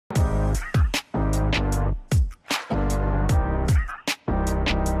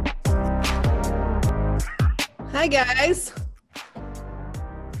Hi, guys.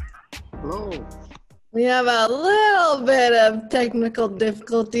 Hello. We have a little bit of technical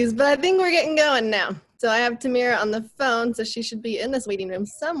difficulties, but I think we're getting going now. So I have Tamyra on the phone, so she should be in this waiting room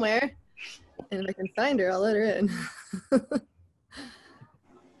somewhere. And if I can find her, I'll let her in.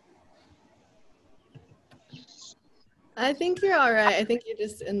 I think you're all right. I think you're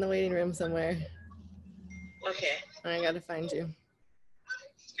just in the waiting room somewhere. Okay. I gotta find you.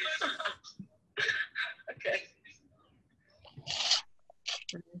 Okay.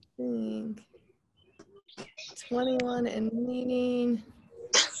 I think 21 in meeting.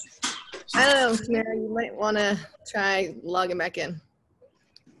 I don't know, Tamyra, you might want to try logging back in.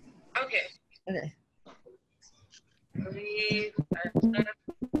 Okay. Okay. Please.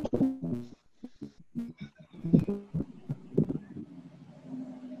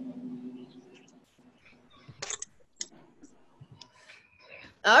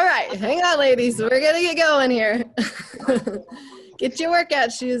 All right, hang on, ladies. We're gonna get going here. Get your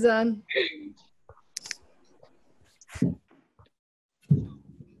workout shoes on.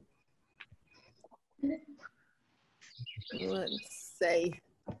 Let's see.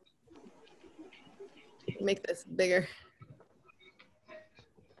 Make this bigger.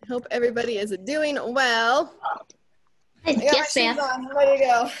 I hope everybody is doing well. I got Yes, my ma'am. shoes on. Ready to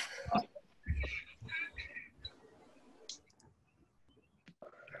go.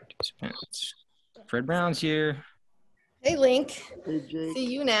 Participants. Fred Brown's here. Hey, Link. Hey, Jake. See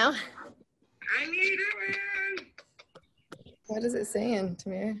you now. I need it. What is it saying,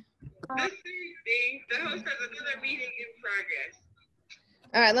 Tamyra? The host has another meeting in progress.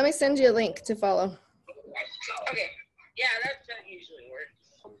 All right, let me send you a link to follow. Okay. Yeah, that usually works.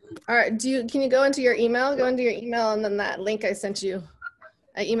 All right, can you go into your email? Go into your email and then that link I sent you.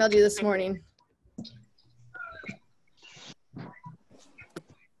 I emailed you this morning.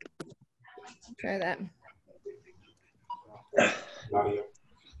 Try that.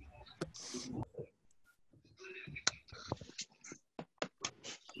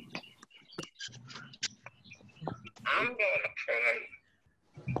 I'm going to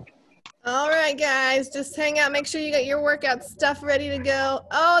try. All right, guys, just hang out. Make sure you got your workout stuff ready to go.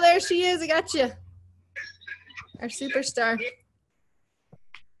 Oh, there she is. I got you. Our superstar.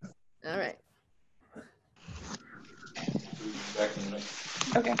 All right.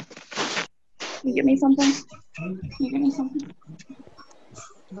 Okay. You give me something? You give me something?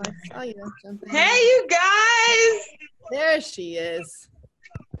 Oh, I saw you jumping. Hey, you guys! There she is.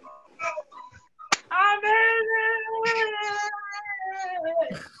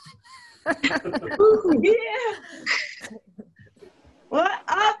 Yeah. What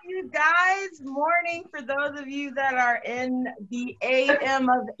up, you guys? Morning for those of you that are in the AM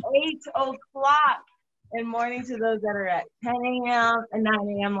of 8 o'clock, and morning to those that are at 10 a.m. and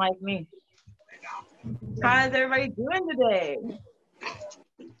 9 a.m. like me. How's everybody doing today?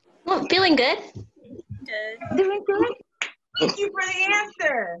 Well, feeling good. Good. Doing good. Thank you for the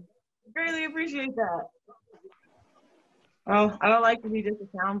answer. Greatly appreciate that. Oh, I don't like to be just a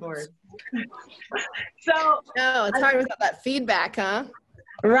soundboard. So, No, it's hard without that feedback, huh?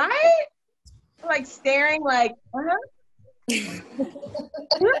 right? Like staring like, Good.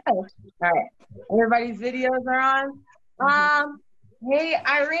 All right. Everybody's videos are on. Hey,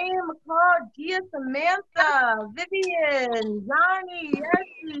 Irene, McCall, Gia, Samantha, Vivian, Johnny,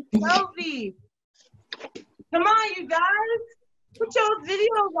 Yessie, Shelby. Come on, you guys. Put your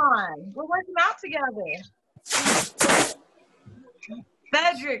videos on. We're working out together.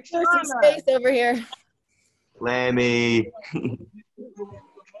 Cedric, There's some Shauna. space over here. Lammy.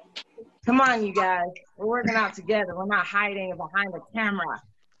 Come on, you guys. We're working out together. We're not hiding behind the camera.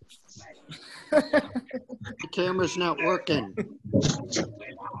 The camera's not working.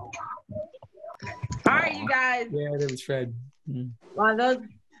 All right, you guys. Yeah, that was Fred. Well,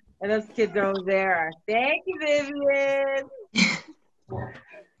 those kids over there. Thank you, Vivian.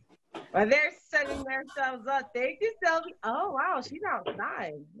 Well, they're setting themselves up. Thank you, Selby. Oh, wow, she's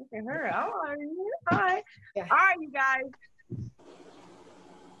outside. Look at her. Oh, hi. Yeah. All right, you guys.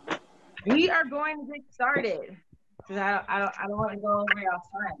 We are going to get started because I don't want to go over y'all's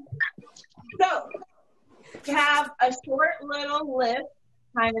time. So, we have a short little list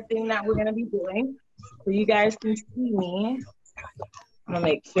kind of thing that we're going to be doing so you guys can see me. I'm going to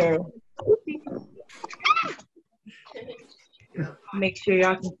make sure. Make sure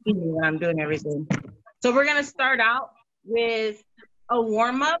y'all can see me when I'm doing everything. So we're gonna start out with a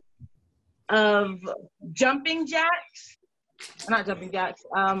warm-up of jumping jacks, not jumping jacks,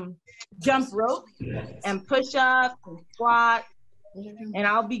 jump rope and push-ups and squats, and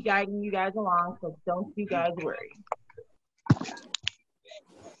I'll be guiding you guys along, so don't you guys worry.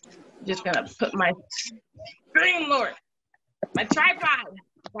 Just gonna put my screen more, my tripod.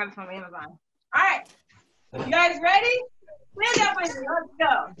 Got it from Amazon. All right, you guys ready? Stand up with me. Let's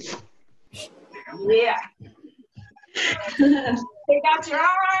go. Yeah. Take out your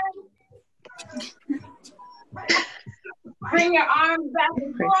arms. Bring your arms back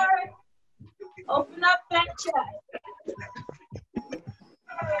and forth. Open up that chest.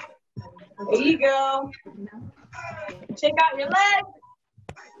 There you go. Check out your legs.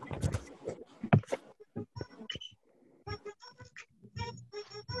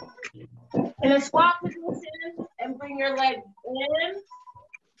 And then swap positions and bring your legs in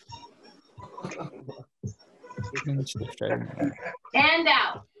and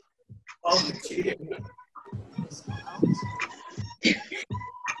out. Oh, dear.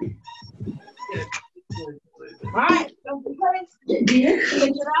 All right, so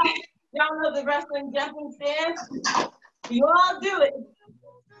y'all know the wrestling jumping stance. You all do it.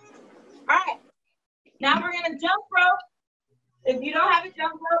 All right, now we're gonna jump rope. If you don't have a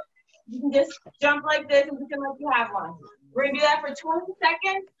jump rope, you can just jump like this and pretend like you have one. We're gonna do that for 20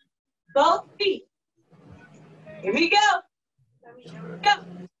 seconds, both feet. Here we go. Go.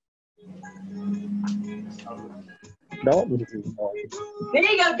 No. There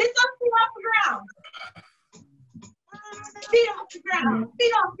you go. Get those feet off the ground. Feet off the ground.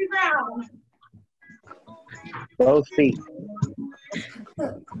 Feet off the ground. Both feet.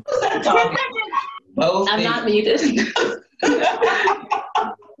 Both I'm not muted.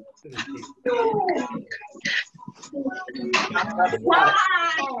 Wow.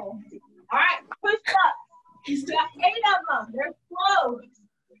 All right, push up. You got 8 of them. They're slow.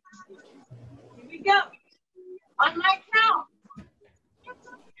 Here we go. On my count.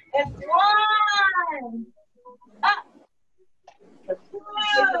 It's 1. Up.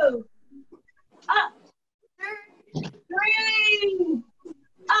 2. Up. 3.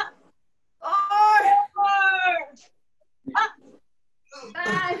 Up. 4. Up.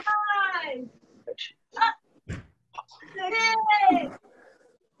 5. Up. 6. Up.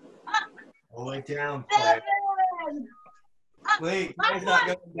 All the way down. 7. Up. Wait, Claire's not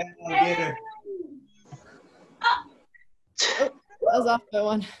going down. I'll get her. Up. That was off by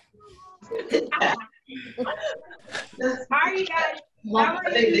one. How are you guys? Now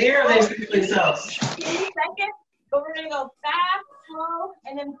we're They dare themselves. 20 seconds, but we're gonna go fast, slow,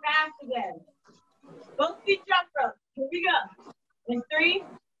 and then fast again. Both feet jump rope. Here we go. In 3,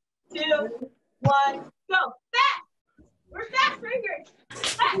 2, 1, go. Fast! We're fast right here.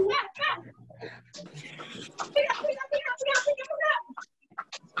 Fast, fast, fast. Pick up, pick up, pick up, pick up, pick up, pick up.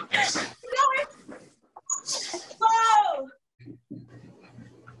 Keep going. Slow.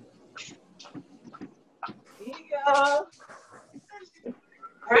 Here you go.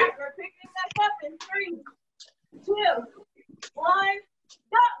 All right, we're picking that up in 3, 2, 1,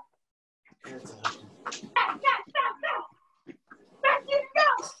 go. Fast, fast, fast, fast. Fast, you go.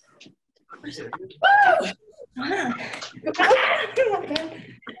 Woo!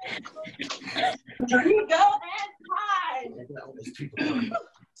 Here you go and high.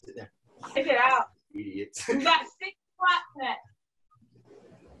 Check it out. Idiots. We got 6 squat sets.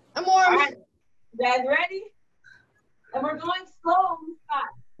 I'm warm. All right, you guys ready? And we're going slow on the spot.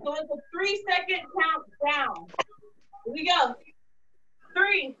 So it's a 3-second count down. Here we go.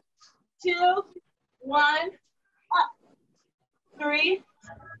 3, 2, 1, up. 3,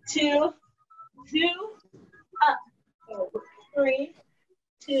 2, 2, up. 3,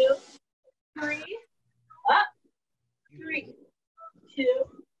 2, 3, up. 3, 2,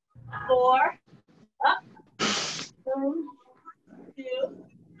 4, up. 1, 2,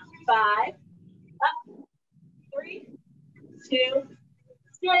 5, up. 3, 2,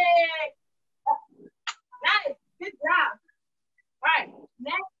 6. Up. Nice. Good job. All right.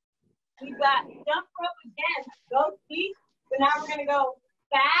 Next, we've got jump rope again. Both feet. But now we're going to go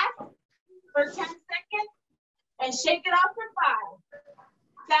fast for 10 seconds and shake it off for 5.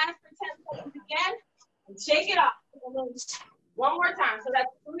 Fast for 10 seconds again and shake it off. And then one more time. So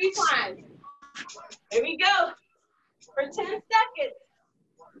that's 3 times. Here we go. For 10 seconds.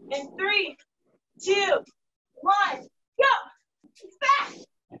 In 3, 2, 1, go. It's fast.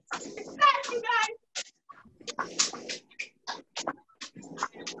 It's fast, you guys.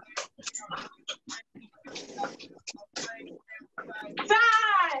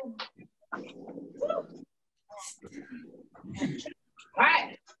 Time. Woo. All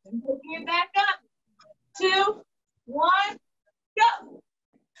right. I'm picking it back up. 2, 1, go.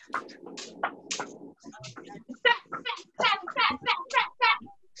 Fast, fast, fast, fast, fast, fast, fast.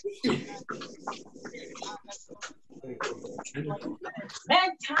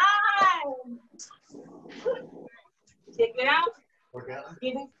 And time.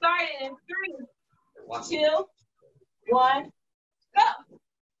 Getting started in 3, 2, 1, go.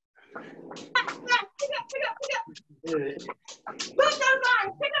 Pick up. Put those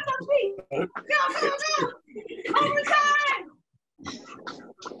arms. Pick up those feet. Go. Overtime.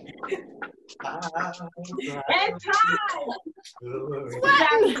 And time.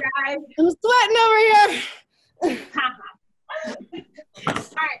 Sweating. Guys. I'm sweating over here. All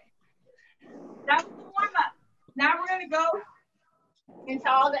right. That was the warm-up. Now we're going to go into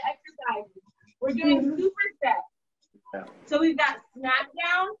all the exercises. We're doing supersets. So we've got snap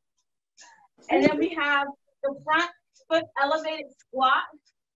down, and then we have the front foot elevated squat,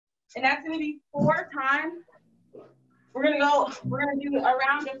 and that's going to be 4 times. We're going to do a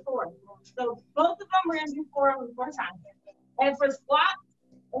round of 4. So both of them, we're going to do 4 times. And for squat,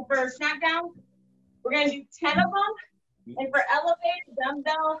 and for snap down, we're going to do 10 of them. And for elevated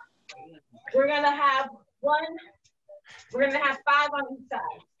dumbbell, we're going to have 5 on each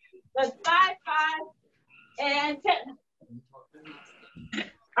side. That's 5, 5, and 10.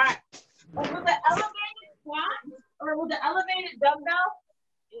 All right. And with the elevated squat, or with the elevated dumbbell,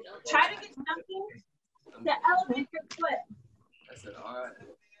 try to get something to elevate your foot. I said, all right.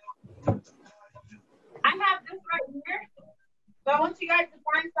 I have this right here. So I want you guys to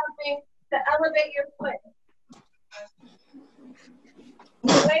find something to elevate your foot.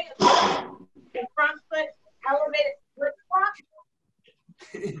 The way the front foot elevated split squat.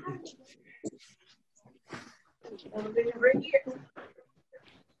 Elevate right here.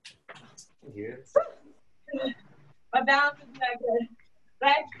 Here. My balance is not good.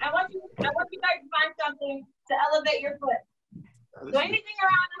 But I want you guys to find something to elevate your foot. So anything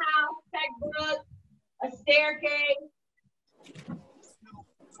around the house, textbook, a staircase.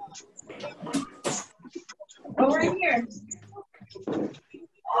 Over here.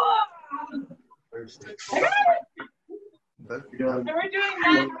 Oh. So we're doing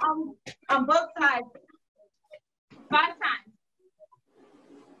that on both sides. 5 times.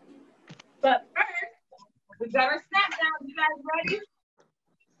 But first, we got our snap down. You guys ready?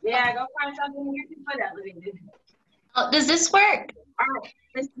 Yeah, go find something to get your foot elevated. Oh, does this work? All right.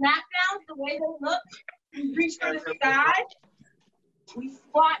 The snap downs, the way they look, we reach for the sky. We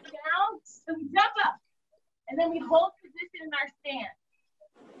squat down, then we jump up. And then we hold position in our stand.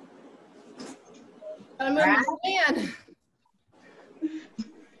 I'm in the stand.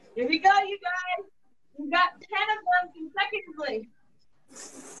 Here we go, you guys. We've got 10 of them consecutively.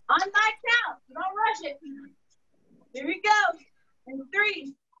 On my count, don't rush it. Here we go. In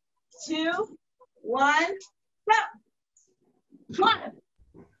 3, 2, 1, go. 1,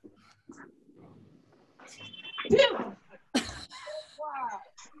 2,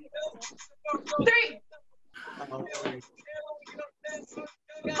 3,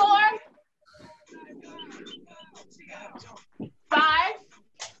 4, 5.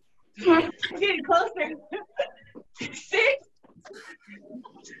 I'm getting closer. 6,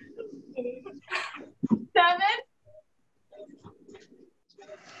 7,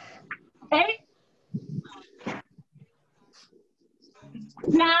 8,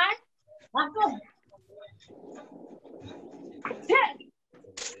 9. Let's go. 10.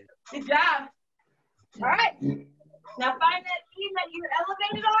 Good job. All right. Now find that knee that you're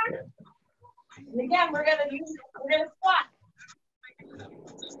elevated on. And again, we're gonna squat.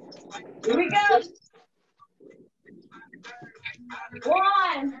 Here we go.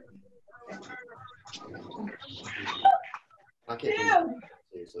 1, 2,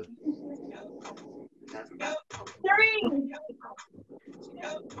 3,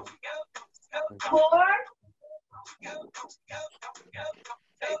 4,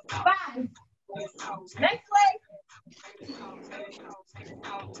 5. Next leg.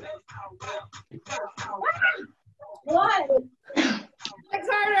 1. Legs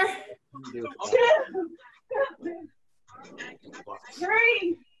harder. 2,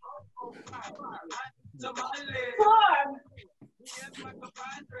 3, 4, 5.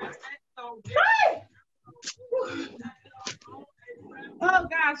 Oh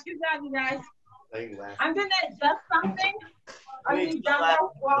gosh, good job, you guys. I'm gonna adjust something on the dumbbell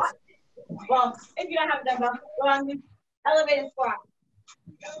squat. Well, if you don't have a dumbbell, go on the elevated squat.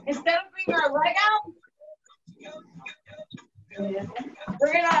 Instead of bringing our leg out,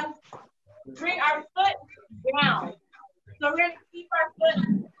 we're gonna bring our foot down. So we're gonna keep our foot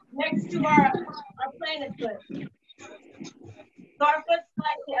next to our planted foot. So our foot's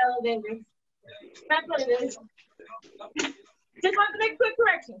slightly elevated. That's what it is. Just want to make a quick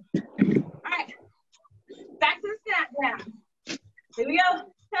correction. All right. Back to the snap down. Here we go.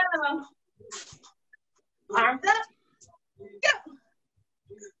 10 of them. Arms up. Go.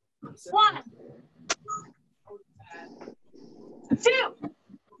 1, 2,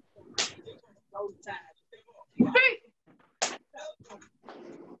 3,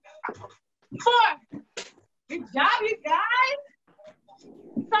 4. Good job, you guys.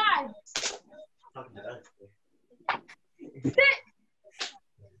 5, 6,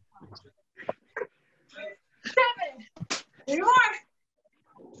 7. 3 more.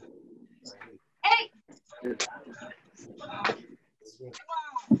 8,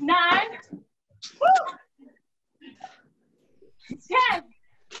 9. Woo. 10.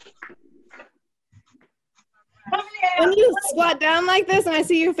 When you squat down like this and I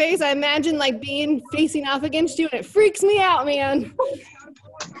see your face, I imagine like being facing off against you, and it freaks me out, man.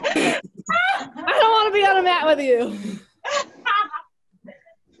 I don't want to be on a mat with you.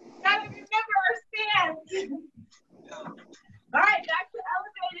 Gotta remember our stance. All right, back to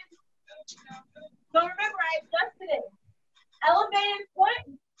elevated. So remember, I adjusted it. Elevated foot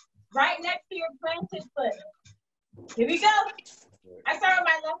right next to your planted foot. Here we go. I start with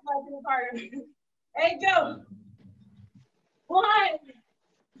my left leg in the harder. Hey, go. 1,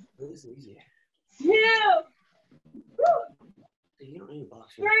 This is easy. 2, woo, You don't need a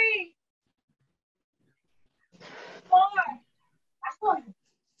box. 3, 4. That's 1.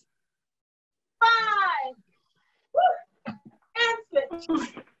 5. Woo, and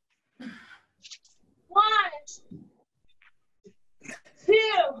switch. 1, 2,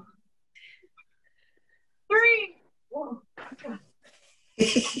 3, 4,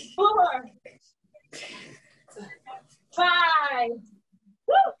 5.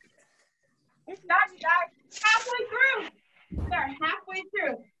 Woo! It's not, you guys. Halfway through. We are halfway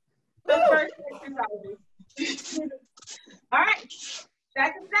through the first exercises. All right.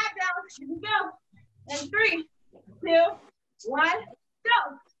 Back and back down. Here we go. And 3, 2, 1, go.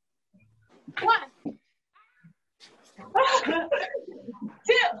 1,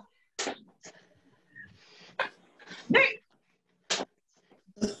 2, 3,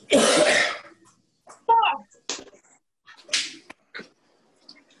 4,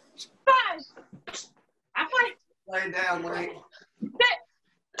 5. Halfway. Lay down, Lane. 6,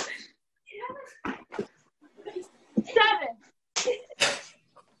 7.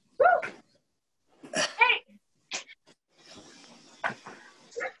 Woo. 8,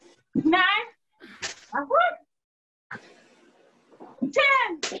 9. Halfway. 10.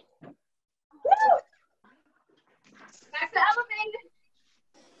 Woo. Back to elevated.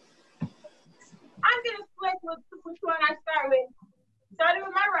 I'm gonna switch which one I start with. Starting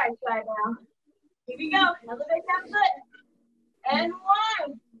with my right side now. Here we go. Elevate that foot. And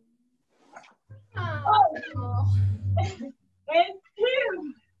 1. Oh, And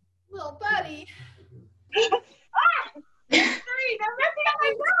 2. little buddy. And 3. They're messing up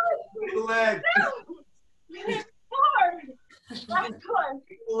my nose. Leg. 2. And 4. Last one.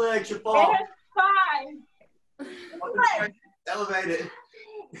 Leg should fall. And 5. Elevate it.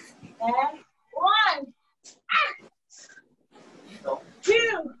 And 1.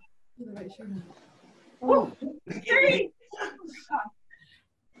 2. 3.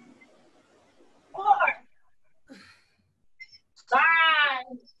 4. 5.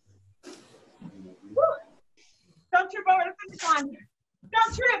 Woo. Don't trip over the finish line.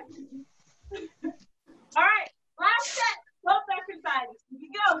 Don't trip. All right, last set. Both exercises. Here we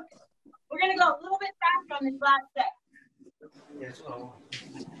go. We're gonna go a little bit faster on this last set. Yes, well.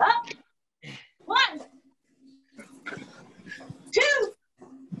 Up. 1, 2,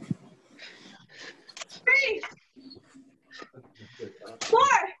 3, 4,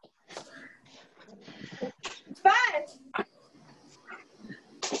 5,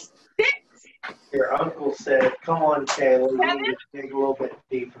 6. Your uncle said, come on, Taylor, you need to dig a little bit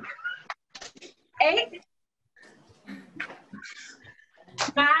deeper. 8,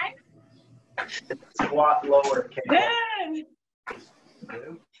 9. Squat lower, Taylor. 10.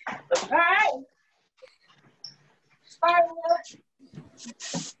 All right. All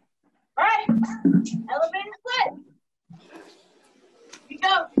right. Elevated foot. Here we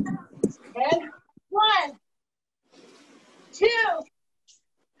go. And 1, 2,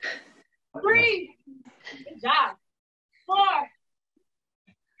 3. Good job. 4,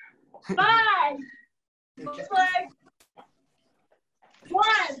 5. Both legs. 1,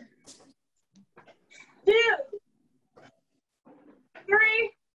 2,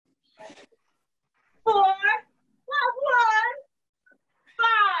 3, 4, last 1,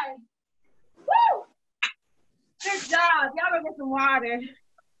 5. Woo! Good job. Y'all gonna get some water.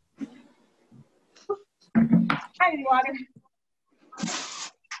 I need water.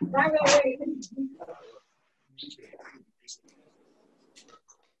 I'm gonna wait.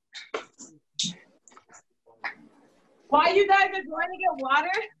 While you guys are going to get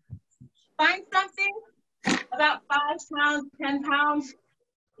water, find something about 5 pounds, 10 pounds,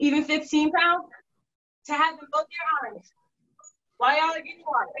 even 15 pounds. to have in both your arms while y'all are getting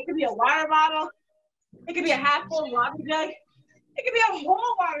water. It could be a water bottle. It could be a half full water jug. It could be a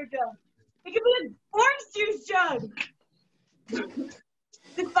whole water jug. It could be an orange juice jug.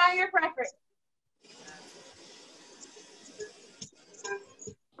 Just find your preference.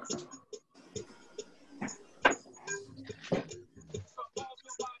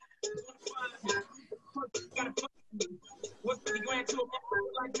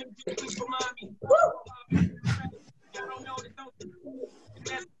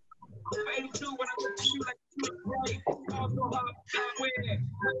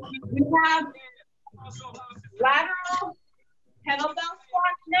 We have lateral kettlebell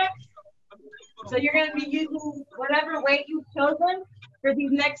squat next. So you're going to be using whatever weight you've chosen for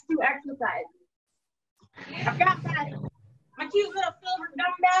these next two exercises. I've got my cute little silver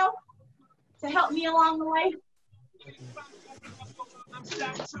dumbbell to help me along the way.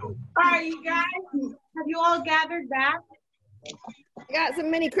 All right, you guys, have you all gathered back? I got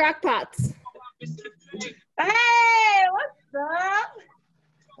some mini crock pots. Hey, what's up?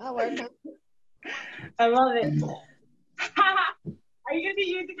 That'll work. I love it. Are you going to be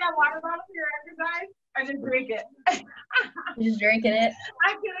using that water bottle for your exercise or just drink it? Just drinking it.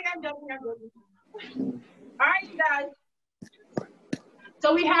 I'm kidding, I'm joking. All right, you guys.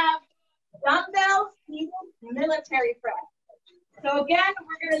 So we have dumbbell seated military press. So again,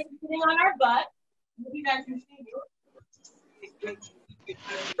 we're going to be sitting on our butt. You guys can see it.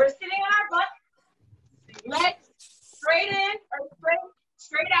 We're sitting on our butt, legs straight in or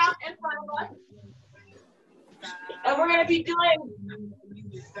straight out in front of us. And we're going to be doing,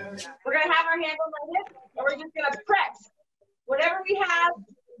 we're going to have our hands on like this, and we're just going to press whatever we have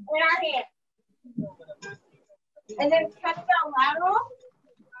in our hand. And then kettlebell lateral,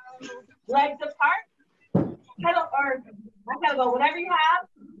 legs apart, kettlebell, whatever you have,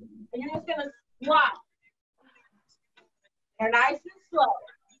 and you're just going to squat. And nice and slow.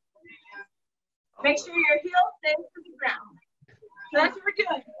 Make sure your heel stays to the ground. So that's what we're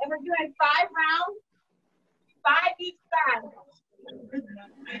doing. And we're doing 5 rounds, 5 each side.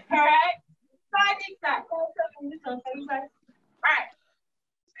 All right? 5 each side. All right.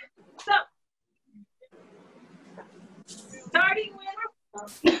 So, starting with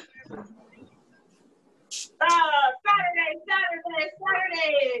Saturday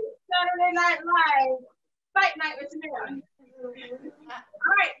Night Live, Fight Night with Tamyra. All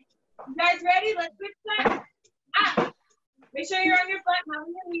right, you guys ready? Let's get started. Make sure you're on your butt, not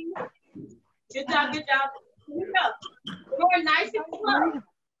on your knees. Good job, good job. Here we go. We're going nice and slow.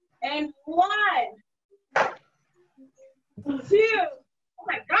 And 1, 2. Oh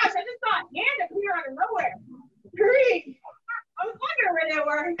my gosh, I just saw a hand appear out of nowhere. 3. I was wondering where they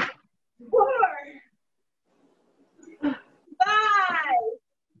were. 4.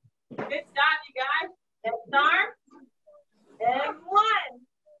 5. Good job, you guys. Next arm. And 1,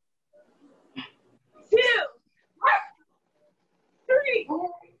 2, 3, 4,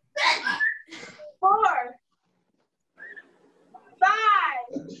 5.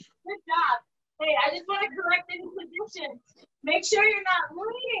 Good job. Hey, I just want to correct any position. Make sure you're not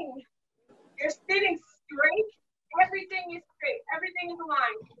leaning. You're sitting straight. Everything is straight. Everything is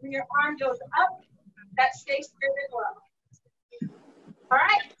aligned. When your arm goes up, that stays straight as well. All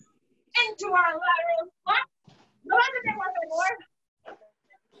right. Into our lateral squat. No other than one more.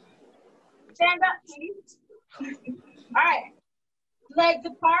 Stand up, please. All right. Legs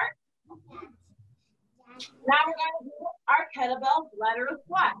apart. Now we're going to do our kettlebell lateral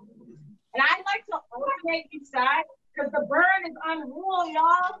squat. And I like to alternate each side because the burn is unruly,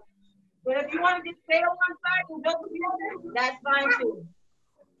 y'all. But if you want to just stay on one side and go to the other, that's fine too.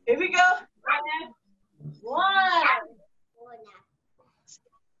 Here we go. 1,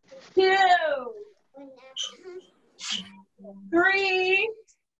 2, 3,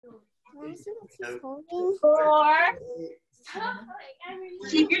 4.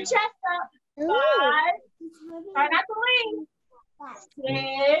 Keep your chest up. 5. Try not to lean. 6.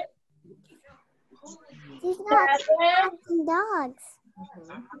 7. Dogs.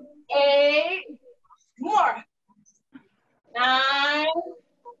 8. More. 9.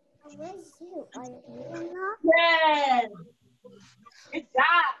 10. Good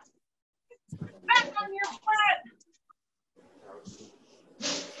job. Back on your foot.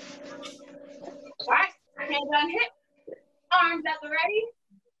 All right, hands on hip, arms at the ready,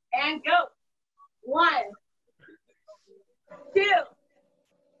 and go. 1, 2,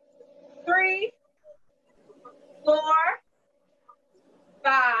 3, 4,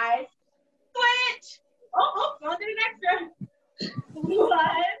 5. Switch. Oh, don't do an extra. 1.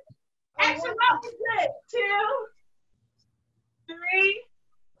 Extra opposite. 2, 3,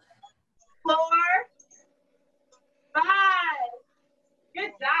 4,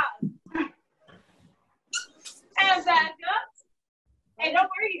 Hey, don't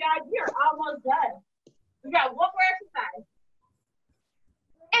worry, you guys. We are almost done. We got one more exercise.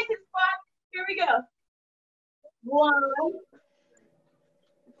 Exit squat. Here we go. 1,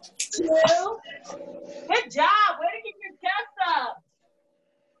 2. Good job. Way to keep your chest up.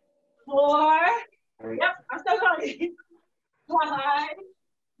 4. Yep, I'm still going. 5,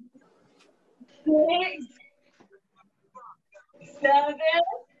 6, 7,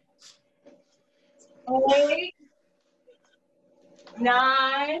 8,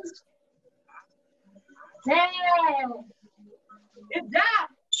 9, 10. Good job.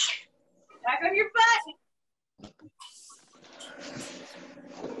 Back on your butt.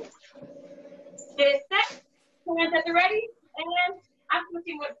 Get set. Hands at the ready. And I'm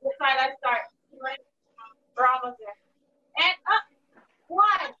looking what side I start. We're almost there. And up. 1.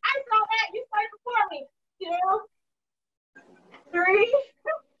 I saw that. You started before me. 2, 3,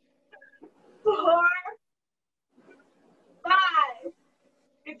 4, 5.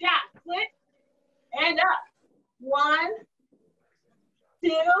 Good job. Split. And up. 1,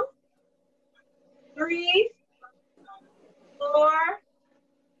 2, 3, 4,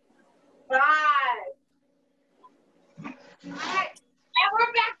 5. All right. And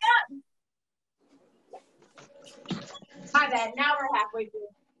we're back up. My bad. Now we're halfway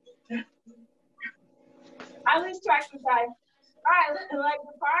through. I lose track sometimes. All right, listen, legs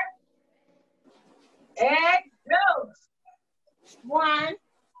apart. And go. 1,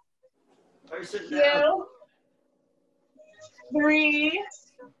 2, 3,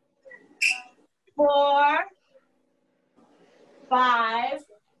 4, 5,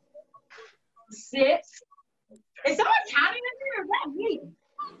 6. Is someone counting in here or is that me?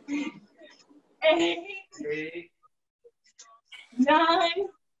 8, 9,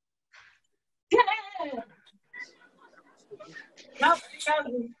 10. Nope, I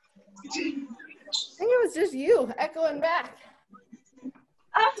think it was just you echoing back.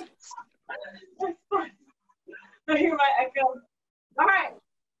 That's fun. I hear my echo. All right.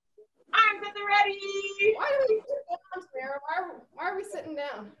 Arms at the ready. Why do we sit down, Tamyra? Why are we sitting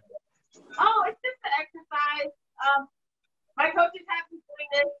down? Oh, it's just an exercise. My coaches have been doing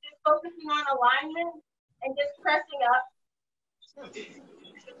this, just focusing on alignment and just pressing up.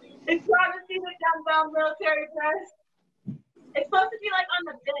 It's obviously the dumbbell military press. It's supposed to be like on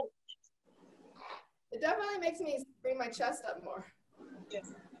the bench. It definitely makes me bring my chest up more.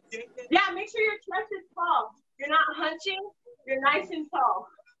 Yeah, make sure your chest is tall. You're not hunching. You're nice and tall.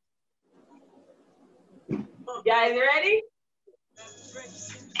 You guys ready?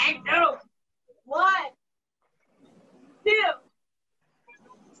 And go. 1, 2,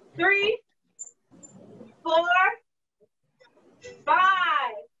 3, 4,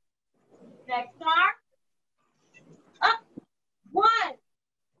 5. Next arm. Up. 1,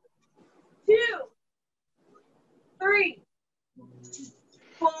 2, 3,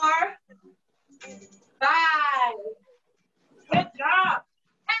 4, 5. Good job.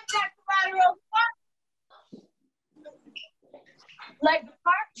 And back to lateral squat. Legs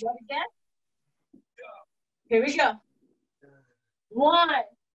apart. Once again. Here we go. 1,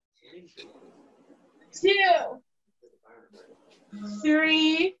 2,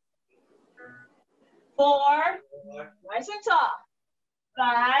 3, 4. Nice and tall.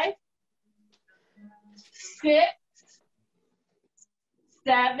 5, 6,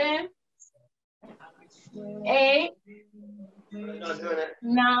 7, 8,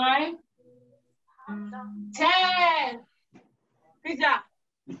 9, 10. Good job.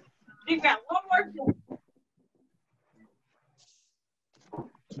 You've got one more thing.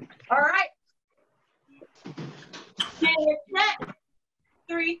 All right. Get it set.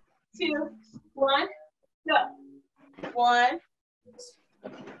 3, 2, 1, go. 1,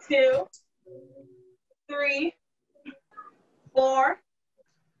 2, 3, 4,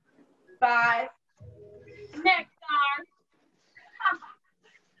 5. Next arm.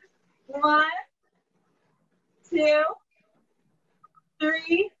 1, 2,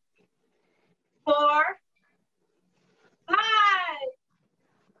 3, 4, 5.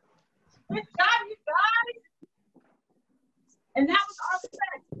 Good job, you guys. And that was all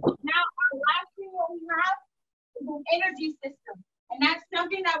set. Now, our last thing that we have is an energy system. And that's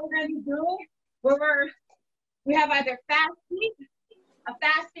something that we're going to be doing where we have either fast feet, a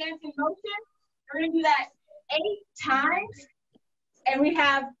fast stance in motion. We're going to do that 8 times. And we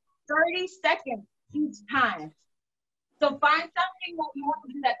have 30 seconds each time. So find something that you want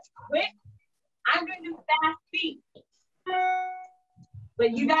to do that's quick. I'm going to do fast feet.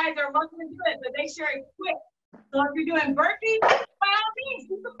 But you guys are welcome to do it, but make sure it's quick. So if you're doing burpees, by all means,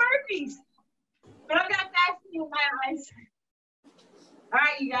 do some burpees. But I've got fast feet in my eyes. All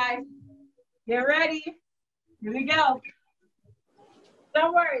right, you guys, get ready. Here we go.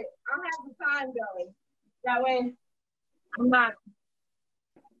 Don't worry, I'll have the time going. That way, I'm not.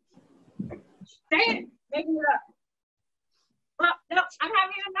 Dang it, making it up. Well, no, I'm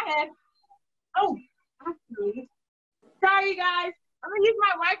having it in my head. Oh, actually, sorry, you guys. I'm gonna use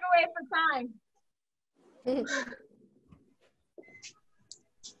my microwave for time.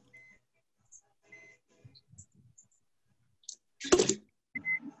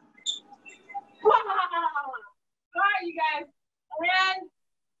 Wow. All right, you guys, and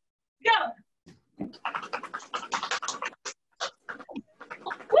go.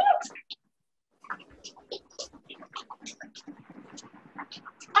 Woo!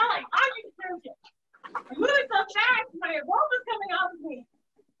 I'm like, I'm moving so fast, my rope is coming off of me.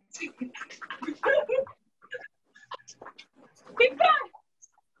 Keep going.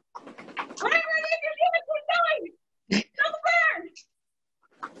 Whatever it is you're doing, keep going. Don't burn.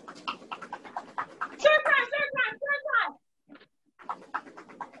 Short time.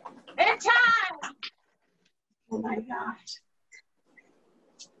 It's time. Oh my gosh.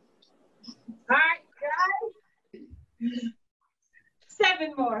 All right, guys.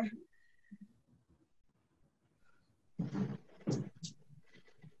 7 more.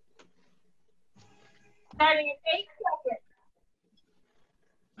 Starting in 8 seconds.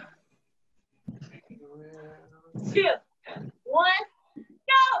 2, 1,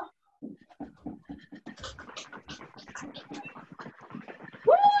 go!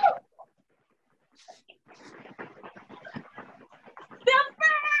 Woo! Still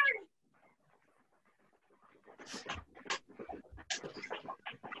burn!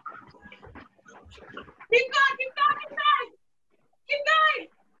 Keep going! Keep going!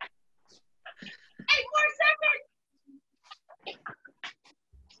 8 more seconds!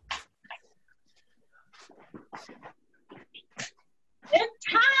 It's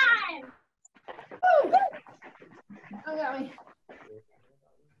time! Woo! Oh, got me.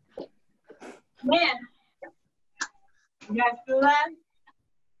 Man, you guys feel that?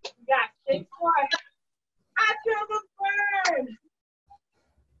 You got 6 more. I feel the burn!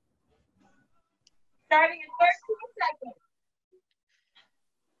 Starting in 13 seconds.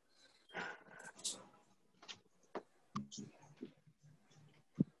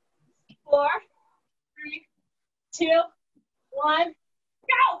 4, 3, 2, 1,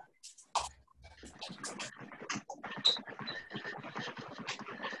 go!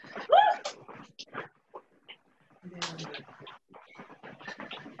 Woo!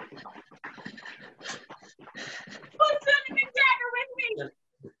 Who's sending me dagger with me?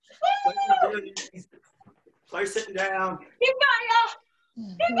 Woo! Start sitting down. Keep going, y'all.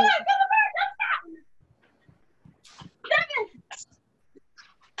 Keep going. Go the bird. Don't stop. 7.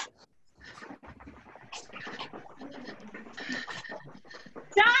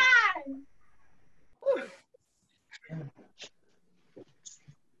 Time.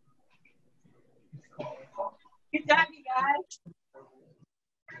 Good job, you guys.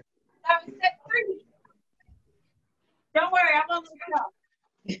 That was set 3. Don't worry, I'm on the go.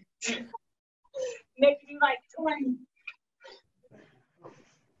 Maybe do like 20.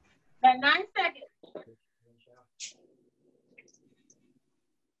 Got 9 seconds.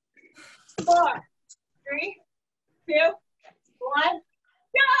 4, 3, 2, 1,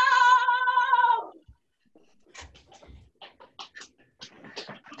 go!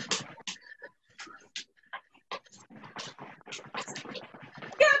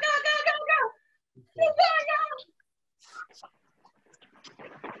 Go, go, go, go, go! Go, go, go!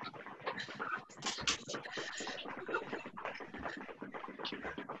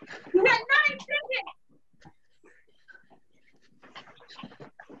 You got 9 seconds!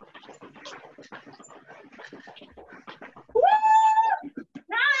 Woo!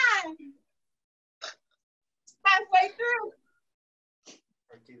 9! Halfway through.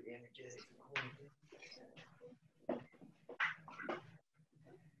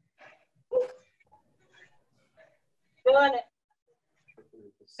 Doing it.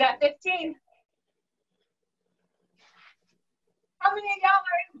 Got 15. How many of y'all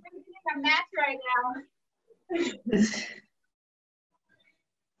are thinking a match right now?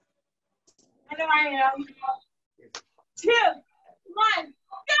 I know I am. 2, 1,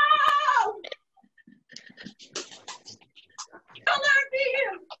 go! I'll never beat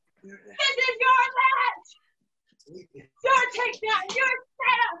you. This is your match. Your takedown, your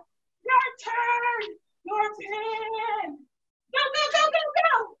setup, your turn, your pin. Go, go, go, go,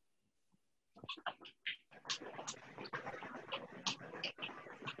 go!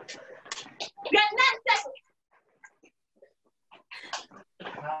 You got 9 seconds.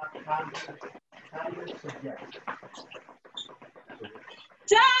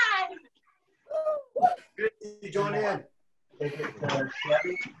 Time! Good to join in. Take it to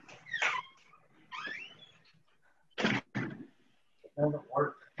Chevy. Doesn't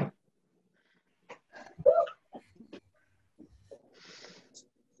work.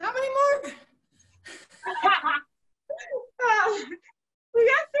 How many more? We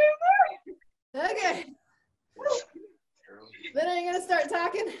got 3 more. Okay. Then are you gonna start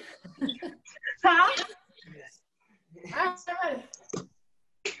talking? Huh? All right.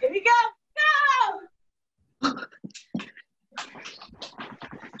 Here we go. Go!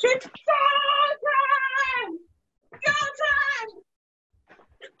 It's time! Go time!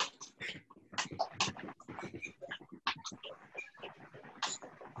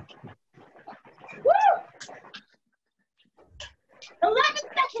 Woo! 11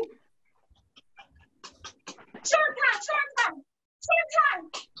 seconds. Short time, short time, short time.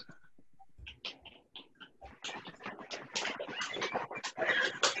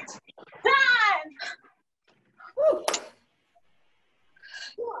 Time. Woo.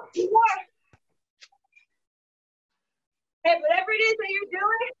 2 more. Hey, whatever it is that you're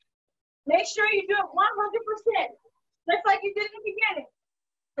doing, make sure you do it 100%, just like you did in the beginning.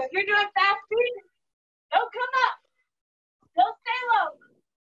 So if you're doing fast speed, don't come up. Don't stay low.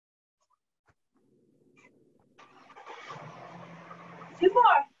 Two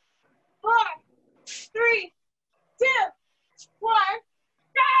more. 4, 3, 2, 1.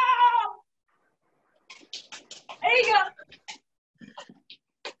 Go! There you go.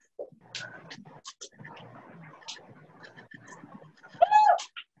 Woo!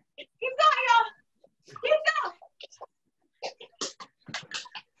 Keep going, y'all. Keep going.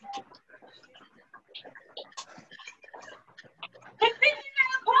 Continue your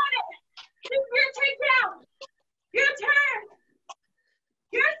opponent. This is your takedown. Your turn.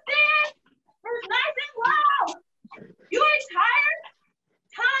 Your stand is nice and low. You ain't tired?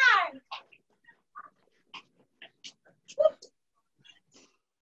 Time. Woo.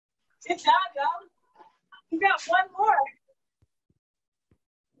 Good job, y'all. You got 1 more.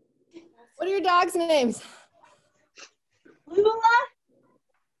 What are your dogs' names? Lula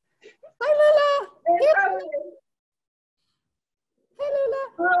Hi, Lula. and Here. Mercury. Hi, Lula.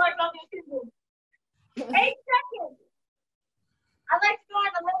 Lula likes all these people. 8 seconds. I like to go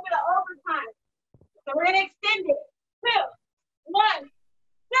on a little bit of overtime. So we're going to extend it. 2, 1,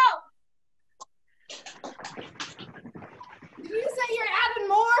 go. Did you say you're adding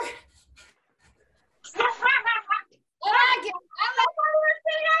more? I like it. I like how we're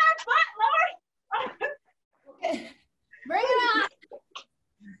sitting on our butt, Lord. Okay. Bring it on.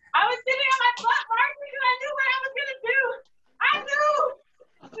 I was sitting on my butt, Mark, because I knew what I was going to do. I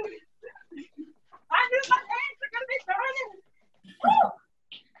knew my hands were going to be burning. Woo!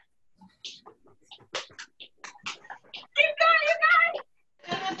 Keep going, you guys.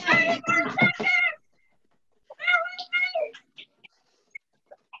 30 more seconds. Bear with me.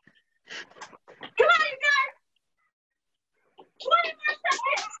 Come on, you guys. 20 more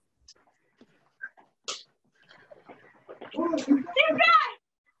seconds. You guys.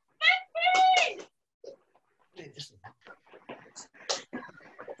 15.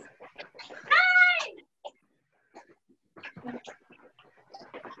 9.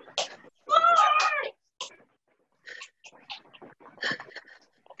 4.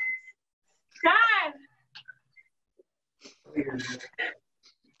 Time.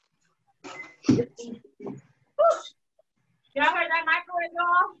 Y'all heard that microwave go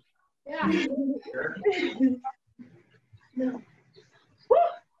off? Yeah. Woo.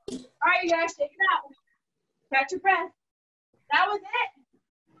 All right, you guys, shake it out. Catch your breath. That was it.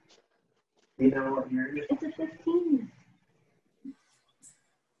 You know what year it is? It's a 15.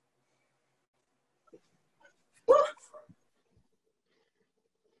 Woo.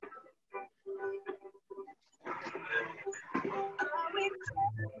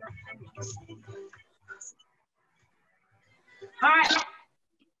 All right.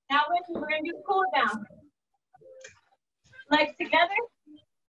 Now we're going to do cool down. Legs together.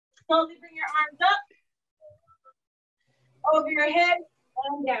 Slowly bring your arms up, over your head,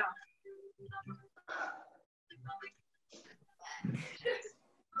 and down.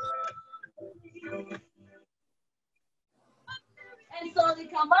 And slowly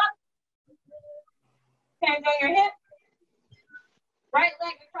come up. Hands on your hip. Right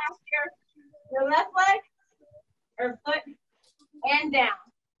leg across your left leg or foot and down.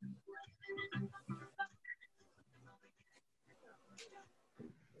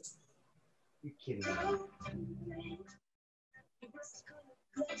 You're kidding me.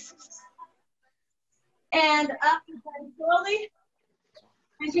 And up and slowly,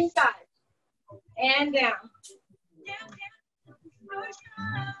 switching sides. And down.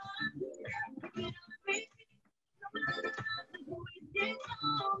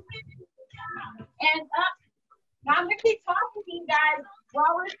 I'm gonna keep talking to you guys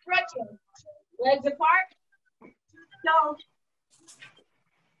while we're stretching. Legs apart. So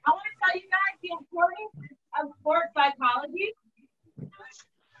I want to tell you guys the importance of sports psychology.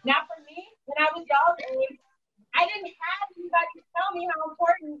 Now for me, when I was y'all's age, I didn't have anybody tell me how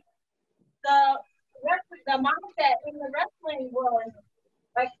important the mindset in the wrestling was.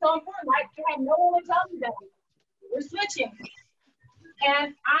 Like so important. Like I had no one to tell me that. We're switching.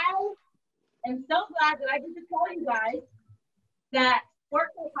 And I am so glad that I get to tell you guys that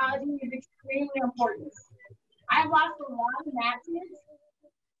sports psychology is extremely important. I've lost a lot of matches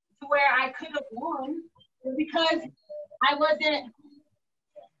to where I could have won because I wasn't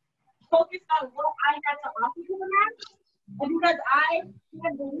focused on what I had to offer to the match. And because I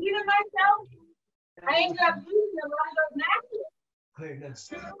didn't believe in myself, I ended up losing a lot of those matches.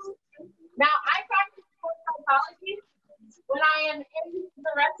 Now, I practice sports psychology when I am in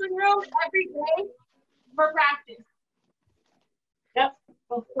the wrestling room every day for practice. Yep,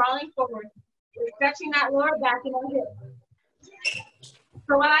 so crawling forward. We're stretching that lower back and our hip.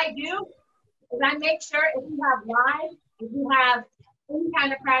 So what I do is I make sure if you have live, if you have any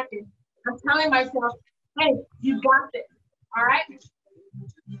kind of practice, I'm telling myself, hey, you got this, all right? It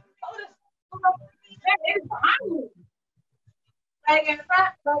is behind me. Leg in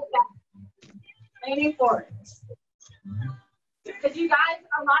front, leg back. Leaning forward. Because you guys,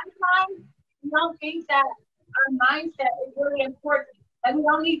 a lot of times, you don't think that our mindset is really important, and we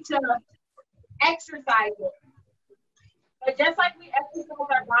don't need to exercise it. But just like we exercise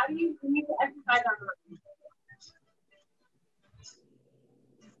our bodies, we need to exercise our minds.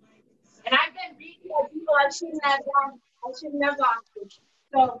 And I've been beaten by people I shouldn't have done. I shouldn't have lost it.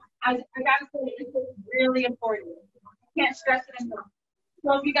 So I gotta say this is really important. I can't stress it enough.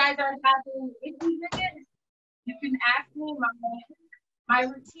 So if you guys are having issues with it, you can ask me my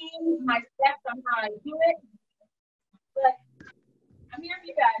routine, my steps on how I do it. But I'm here for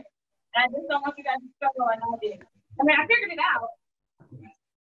you guys. And I just don't want you guys to struggle like I did. I mean, I figured it out,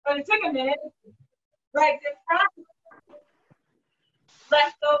 but it took a minute. Legs in front,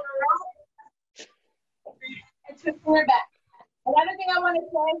 left over right, and twist forward back. Another thing I want to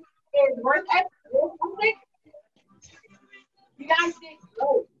say is work ethic. You guys did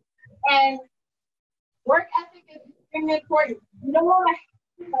great. And work ethic is extremely important. You don't want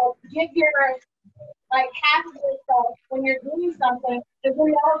to give your half of yourself when you're doing something, because then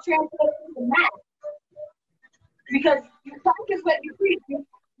it all translates into math. Because you practice what you preach, you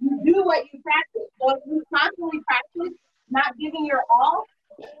do what you practice. So if you constantly practice not giving your all,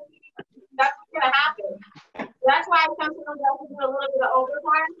 that's what's going to happen. So that's why sometimes you have to do a little bit of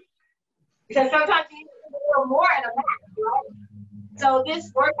overtime, because sometimes you need to do a little more in a match, right? So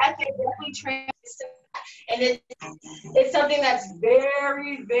this work ethic definitely translates, and it's something that's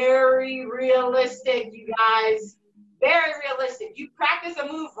very, very realistic, you guys. Very realistic. You practice a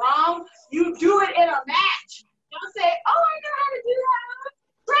move wrong, you do it in a match. Don't say, oh, I know how to do that.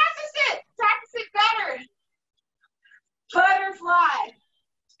 Practice it. Practice it better. Butterfly.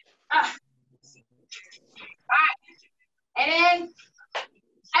 All right. And then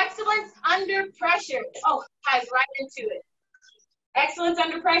excellence under pressure. Oh, guys, right into it. Excellence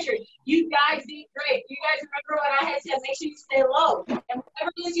under pressure. You guys did great. You guys remember what I had said. Make sure you stay low. And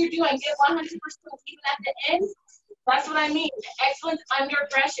whatever it is you're doing, get 100% even at the end. That's what I mean. Excellence under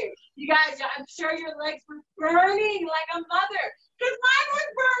pressure. You guys, I'm sure your legs were burning like a mother, because mine was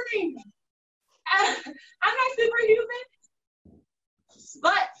burning. I'm not superhuman.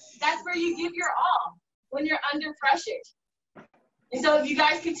 But that's where you give your all, when you're under pressure. And so if you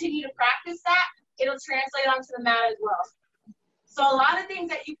guys continue to practice that, it'll translate onto the mat as well. So a lot of things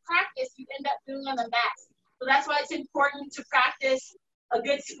that you practice, you end up doing on the mat. So that's why it's important to practice a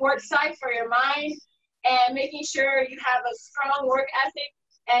good sports psych for your mind, and making sure you have a strong work ethic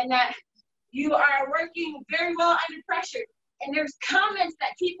and that you are working very well under pressure. And there's comments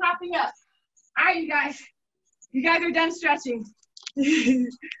that keep popping up. All right, you guys are done stretching.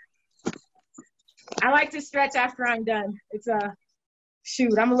 I like to stretch after I'm done. It's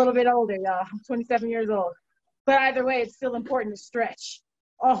shoot, I'm a little bit older, y'all. I'm 27 years old. But either way, it's still important to stretch,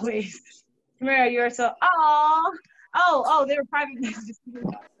 always. Tamyra, you're so, oh, they were private messages.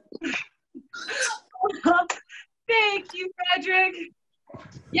 Thank you, Frederick.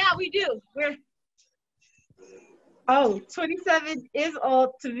 Yeah, we do. 27 is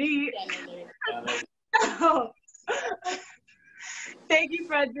old to me. Thank you,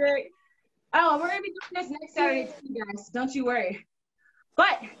 Frederick. Oh, we're going to be doing this next Saturday too, guys. Don't you worry.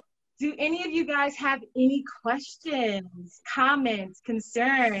 But do any of you guys have any questions, comments,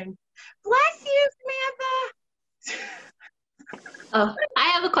 concerns? Bless you, Samantha. Oh, I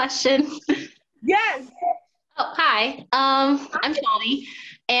have a question. Yes. Oh, hi. I'm Shawnee,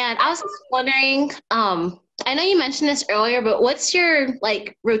 and I was just wondering, I know you mentioned this earlier, but what's your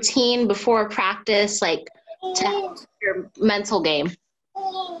like routine before practice, like to help your mental game?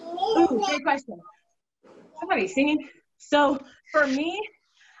 Ooh, great question. Somebody's singing. So for me,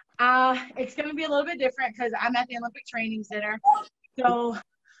 it's going to be a little bit different because I'm at the Olympic Training Center. So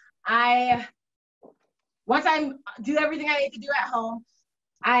once I do everything I need to do at home,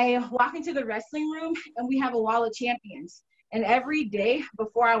 I walk into the wrestling room and we have a wall of champions. And every day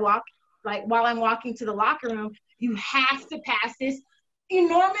before I walk, like while I'm walking to the locker room, you have to pass this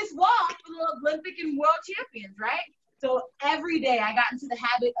enormous wall for the Olympic and world champions, right? So every day I got into the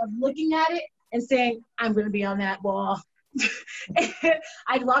habit of looking at it and saying, I'm going to be on that wall.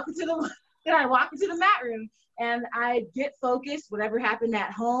 I'd walk into the mat room and I get focused. Whatever happened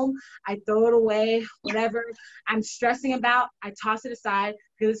at home, I throw it away. Whatever I'm stressing about, I toss it aside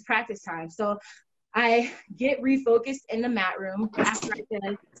because it's practice time. So I get refocused in the mat room after I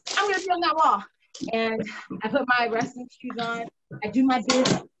said, I'm going to be on that wall. And I put my wrestling shoes on. I do my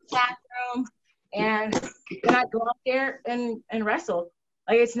business in the bathroom. And then I go out there and wrestle.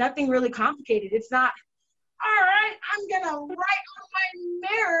 Like, it's nothing really complicated. It's not, all right, I'm going to write on my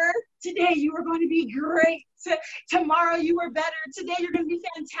mirror, today you are going to be great. Tomorrow you were better. Today you're going to be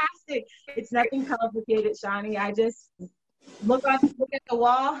fantastic. It's nothing complicated, Shawnee. I just look at the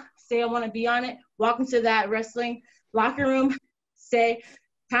wall, say I want to be on it, walk into that wrestling locker room, say,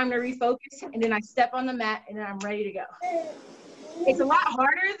 time to refocus, and then I step on the mat, and then I'm ready to go. It's a lot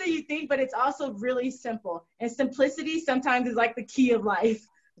harder than you think, but it's also really simple. And simplicity sometimes is like the key of life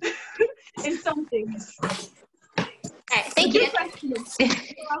in some things. All right, thank you. You're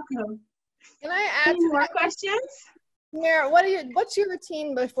welcome. Can I add Any more questions? Tamyra, what's your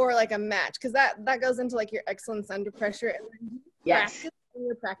routine before like a match? Because that goes into like your excellence under pressure. And then Yes. practice in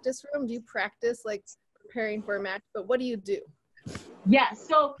your practice room? Do you practice like preparing for a match? But what do you do? Yeah,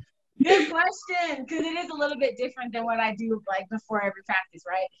 so good question, because it is a little bit different than what I do like before every practice,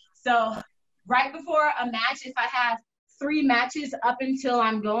 right? So right before a match, if I have 3 matches up until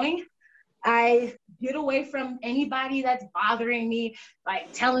I'm going, I get away from anybody that's bothering me,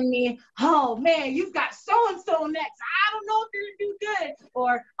 like telling me, oh man, you've got so-and-so next. I don't know if you're gonna do good.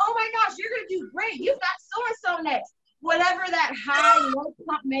 Or, oh my gosh, you're gonna do great. You've got so-and-so next. Whatever that high low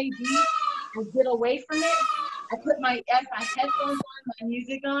pump may be, I get away from it. I put my headphones on, my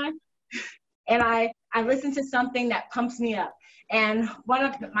music on, and I listen to something that pumps me up. And one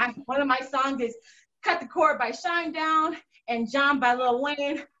of my songs is Cut the Cord by Shinedown and John by Lil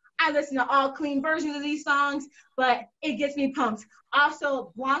Wayne. I listen to all clean versions of these songs, but it gets me pumped.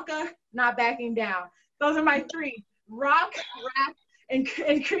 Also, Blanca, Not Backing Down. Those are my 3, rock, rap,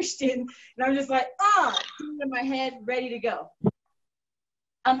 and Christian. And I'm just like, in my head, ready to go.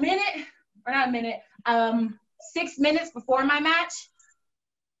 6 minutes before my match,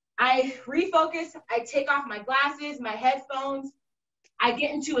 I refocus, I take off my glasses, my headphones, I get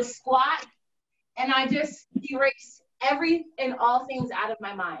into a squat, and I just erase every and all things out of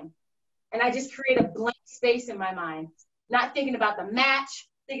my mind. And I just create a blank space in my mind, not thinking about the match,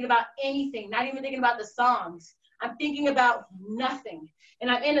 thinking about anything, not even thinking about the songs. I'm thinking about nothing. And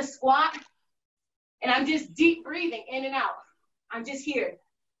I'm in a squat, and I'm just deep breathing in and out. I'm just here,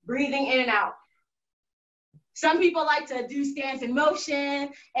 breathing in and out. Some people like to do stance in motion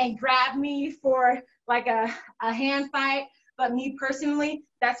and grab me for like a hand fight. But me personally,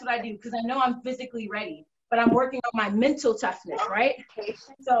 that's what I do because I know I'm physically ready. But I'm working on my mental toughness, right?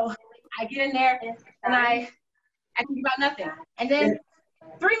 So I get in there and I think about nothing. And then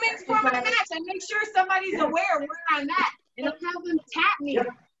 3 minutes before my match, I make sure somebody's aware of where I'm at. And I'll have them tap me.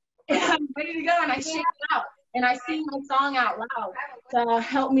 And I'm ready to go and I shake it out. And I sing my song out loud to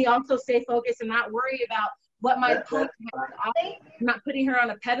help me also stay focused and not worry about what my opponent has to offer. I'm not putting her on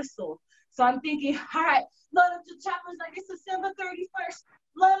a pedestal. So I'm thinking, all right, load up the choppers like it's December 31st.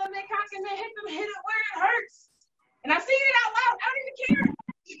 Load them and cock and then hit them, hit it where it hurts. And I'm singing it out loud. I don't even care.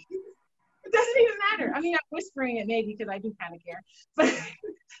 It doesn't even matter. I mean, I'm whispering it maybe because I do kind of care. But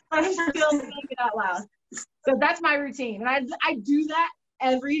I'm still saying it out loud. So that's my routine. And I do that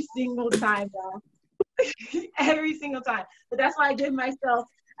every single time, though. Every single time. But that's why I give myself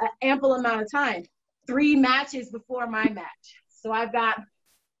an ample amount of time. 3 matches before my match. So I've got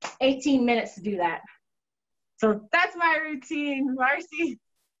 18 minutes to do that. So that's my routine, Marcy.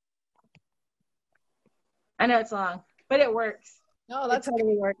 I know it's long, but it works. No, that's it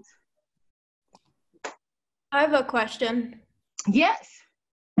totally works. I have a question. Yes.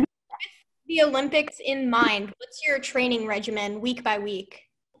 With the Olympics in mind, what's your training regimen week by week?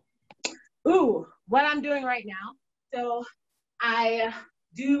 Ooh, what I'm doing right now. So I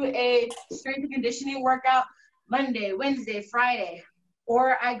do a strength and conditioning workout Monday, Wednesday, Friday,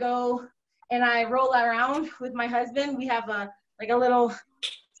 or I go and I roll around with my husband. We have a little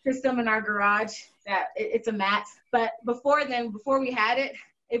system in our garage that it's a mat. But before we had it,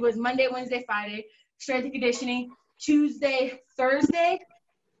 it was Monday, Wednesday, Friday, strength and conditioning. Tuesday, Thursday,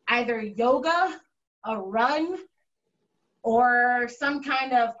 either yoga, a run, or some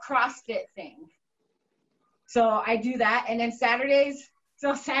kind of CrossFit thing. So I do that. And then Saturdays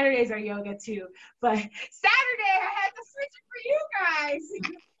are yoga too. But Saturday I had to switch it for you guys.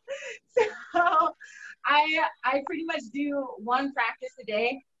 So I pretty much do one practice a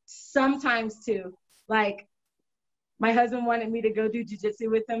day, sometimes two. Like my husband wanted me to go do jiu-jitsu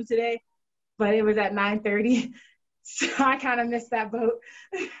with him today, but it was at 9:30. So I kind of missed that boat.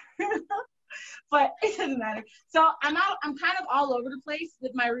 But it doesn't matter. So I'm kind of all over the place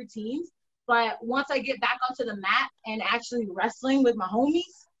with my routines. But once I get back onto the mat and actually wrestling with my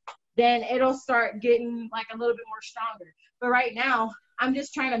homies, then it'll start getting like a little bit more stronger. But right now, I'm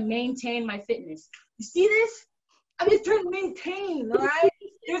just trying to maintain my fitness. You see this? I'm just trying to maintain, all right?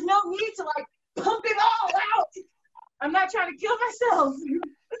 There's no need to like pump it all out. I'm not trying to kill myself.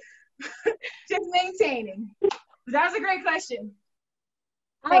 Just maintaining. That was a great question.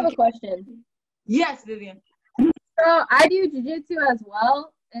 I have a question. Yes, Vivian. So I do jiu-jitsu as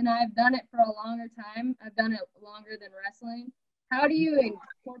well, and I've done it for a longer time. I've done it longer than wrestling. How do you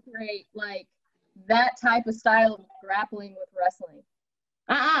incorporate like that type of style of grappling with wrestling?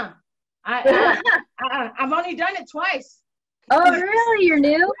 I've only done it twice. Oh, really? You're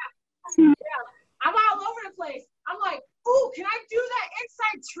new? Yeah. I'm all over the place. I'm like, ooh, can I do that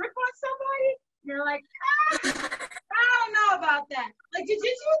inside trip on somebody? You're like, I don't know about that. Like, jiu-jitsu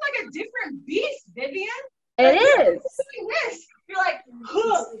is like a different beast, Vivian. It is. This. You're like,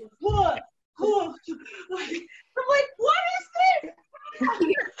 huh. I'm like, what is this?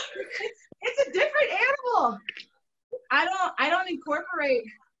 It's a different animal. I don't incorporate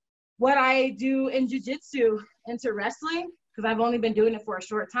what I do in jiu-jitsu into wrestling because I've only been doing it for a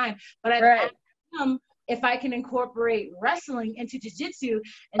short time. But I've asked them if I can incorporate wrestling into jiu-jitsu.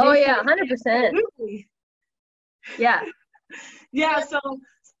 Oh yeah, 100%. Absolutely. Yeah. Yeah, so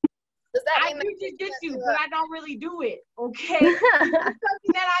I do jiu-jitsu, but I don't really do it, okay? It's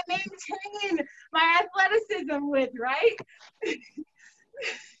something that I maintain my athleticism with, right?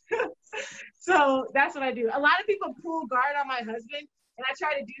 So that's what I do. A lot of people pull guard on my husband, and I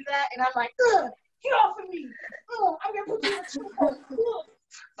try to do that, and I'm like, ugh, get off of me. Oh, I'm going to put you in a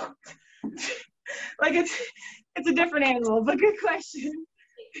choke. Like, it's a different animal, but good question.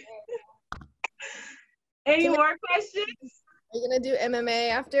 Any more questions? Are you going to do MMA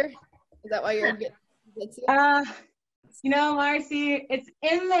after? Is that why you're getting jiu-jitsu? You know, Marcy, it's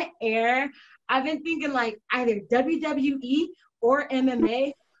in the air. I've been thinking like either WWE or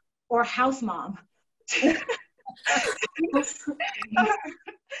MMA or house mom. So I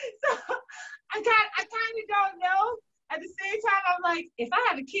kind of don't know. At the same time, I'm like, if I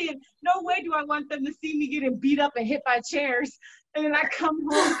have a kid, no way do I want them to see me getting beat up and hit by chairs. And then I come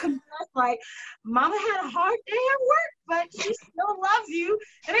home confess like, Mama had a hard day at work, but she still loves you.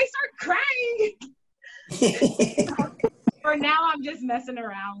 And they start crying. For now, I'm just messing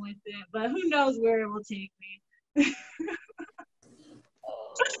around with it. But who knows where it will take me.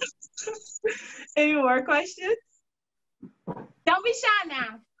 Any more questions? Don't be shy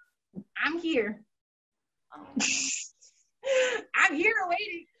now. I'm here. I'm here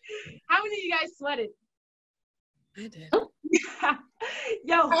waiting. How many of you guys sweated? I did.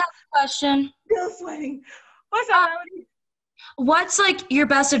 Yo, I have a question. Still sweating. What's up, Melody? What's like your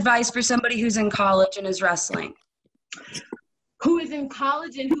best advice for somebody who's in college and is wrestling? Who is in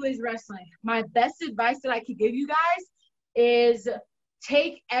college and who is wrestling? My best advice that I could give you guys is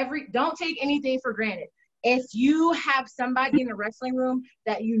don't take anything for granted. If you have somebody in the wrestling room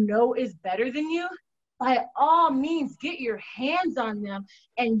that you know is better than you, by all means, get your hands on them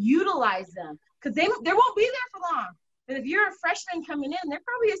and utilize them because they won't be there for long. But if you're a freshman coming in, they're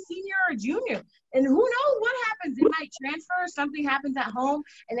probably a senior or a junior. And who knows what happens? They might transfer, something happens at home,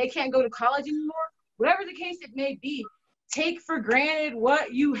 and they can't go to college anymore. Whatever the case it may be, take for granted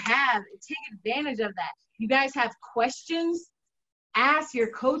what you have. Take advantage of that. You guys have questions? Ask your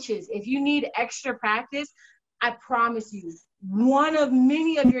coaches. If you need extra practice, I promise you, one of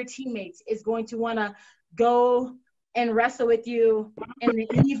many of your teammates is going to want to go and wrestle with you in the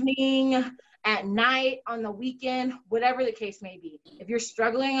evening, at night, on the weekend, whatever the case may be. If you're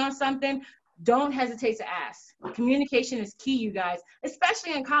struggling on something, don't hesitate to ask. Communication is key, you guys,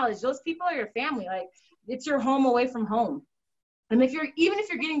 especially in college. Those people are your family. Like, it's your home away from home. And even if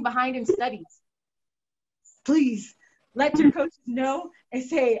you're getting behind in studies, please let your coaches know and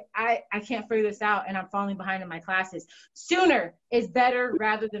say, I can't figure this out and I'm falling behind in my classes. Sooner is better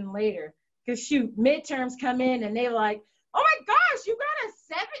rather than later. Because shoot, midterms come in and they're like, oh my gosh, you got a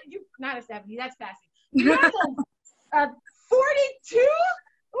 7? Not a 70, that's passing. You got a 42?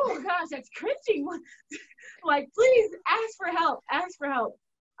 Oh gosh, that's cringy. Like, please ask for help. Ask for help.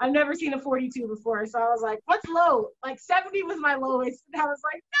 I've never seen a 42 before, so I was like, what's low? Like 70 was my lowest. And I was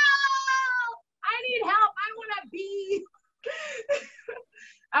like, no, I need help. I want to be.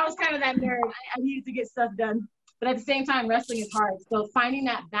 I was kind of that nerd. I needed to get stuff done. But at the same time, wrestling is hard. So finding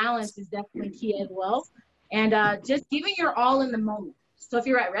that balance is definitely key as well. And just giving your all in the moment. So if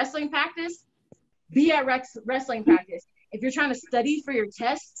you're at wrestling practice, be at wrestling practice. If you're trying to study for your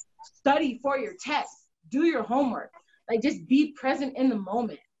tests, study for your tests. Do your homework. Like, just be present in the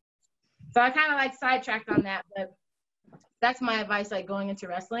moment. So I kind of like sidetracked on that, but that's my advice, like going into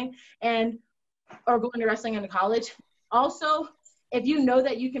wrestling or going to wrestling into college. Also, if you know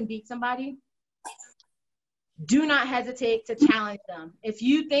that you can beat somebody, do not hesitate to challenge them. If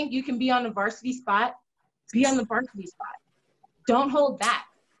you think you can be on the varsity spot, be on the varsity spot. Don't hold back.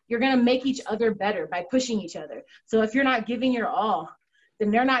 You're going to make each other better by pushing each other. So if you're not giving your all,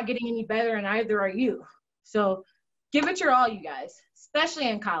 then they're not getting any better, and neither are you. So give it your all, you guys, especially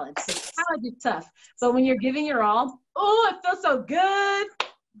in college. College is tough, but when you're giving your all, oh, it feels so good.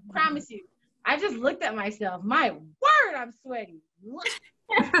 Promise you. I just looked at myself. My word, I'm sweaty. What's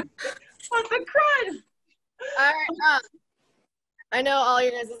the crud? All right. I know all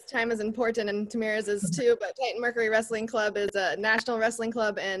your guys' time is important, and Tamyra's is too, but Titan Mercury Wrestling Club is a national wrestling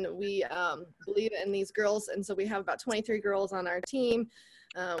club, and we believe in these girls, and so we have about 23 girls on our team.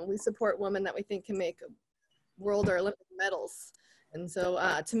 We support women that we think can make world or Olympic medals. And so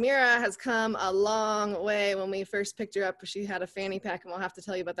Tamyra has come a long way. When we first picked her up, she had a fanny pack, and we'll have to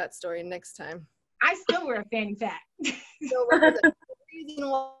tell you about that story next time. I still wear a fanny pack. So the reason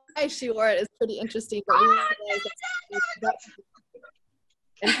why she wore it is pretty interesting. But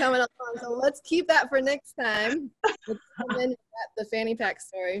and coming along, so let's keep that for next time. Let's come in at the fanny pack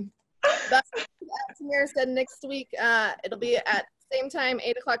story. But as Tamyra said, next week it'll be at same time,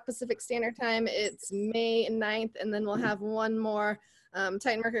 8 o'clock Pacific Standard Time. It's May 9th, and then we'll have one more.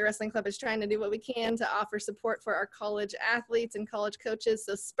 Titan Mercury Wrestling Club is trying to do what we can to offer support for our college athletes and college coaches,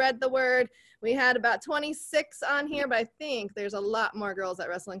 so spread the word. We had about 26 on here, but I think there's a lot more girls at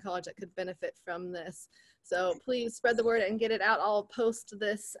Wrestling College that could benefit from this. So please spread the word and get it out. I'll post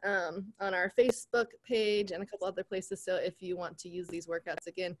this on our Facebook page and a couple other places, so if you want to use these workouts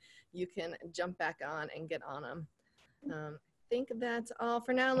again, you can jump back on and get on them. I think that's all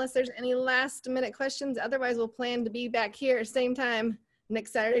for now, unless there's any last minute questions. Otherwise, we'll plan to be back here same time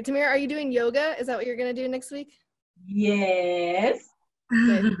next Saturday. Tamyra, are you doing yoga? Is that what you're going to do next week? Yes.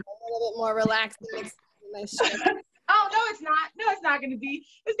 Okay, a little bit more relaxed. Nice Oh, no, it's not. No, it's not going to be.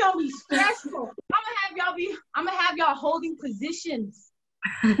 It's going to be stressful. I'm going to have y'all holding positions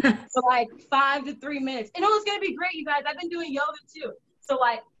for like 5 to 3 minutes. And it's going to be great, you guys. I've been doing yoga too. So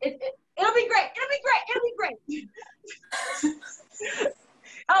like, it'll be great. It'll be great. It'll be great.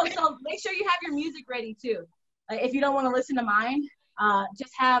 Oh, so make sure you have your music ready too. If you don't want to listen to mine,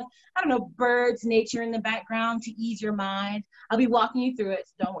 just have, I don't know, birds, nature in the background to ease your mind. I'll be walking you through it,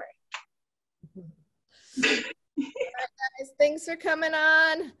 so don't worry. All right, guys, thanks for coming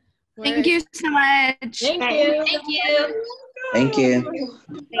on. Thank you so much. Thank you. Thank you. Thank you.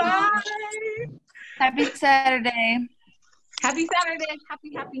 Bye. Happy Saturday. Happy Saturday.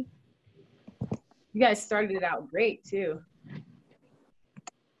 Happy. You guys started it out great too.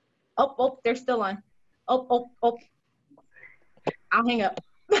 Oh, they're still on. Oh. I'll hang up.